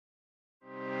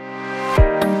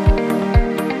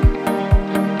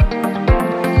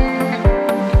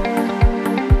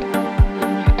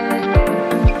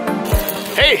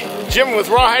Jim with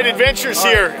RawHyde Adventures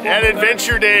here at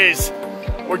Adventure Days.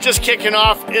 We're just kicking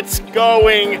off. It's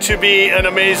going to be an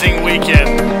amazing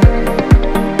weekend.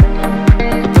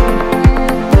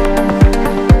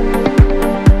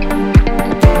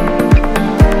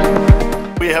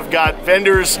 We have got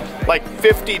vendors, like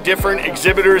 50 different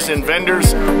exhibitors and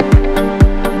vendors.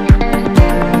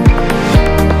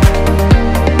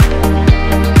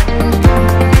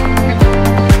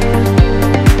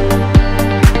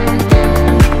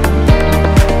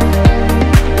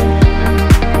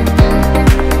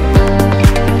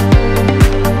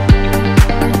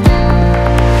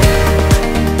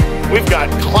 We've got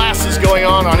classes going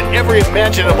on every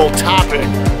imaginable topic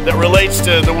that relates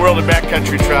to the world of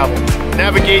backcountry travel.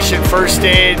 Navigation, first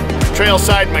aid,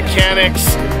 trailside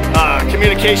mechanics,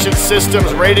 communication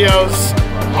systems, radios,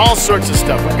 all sorts of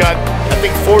stuff. We've got, I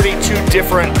think, 42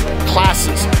 different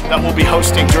classes that we'll be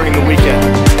hosting during the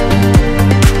weekend.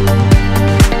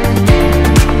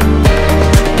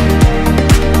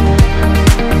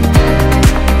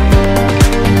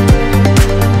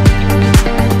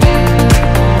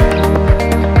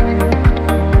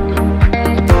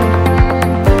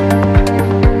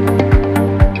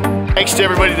 Thanks to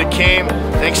everybody that came.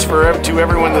 Thanks to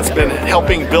everyone that's been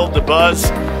helping build the buzz.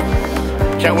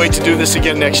 Can't wait to do this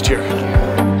again next year.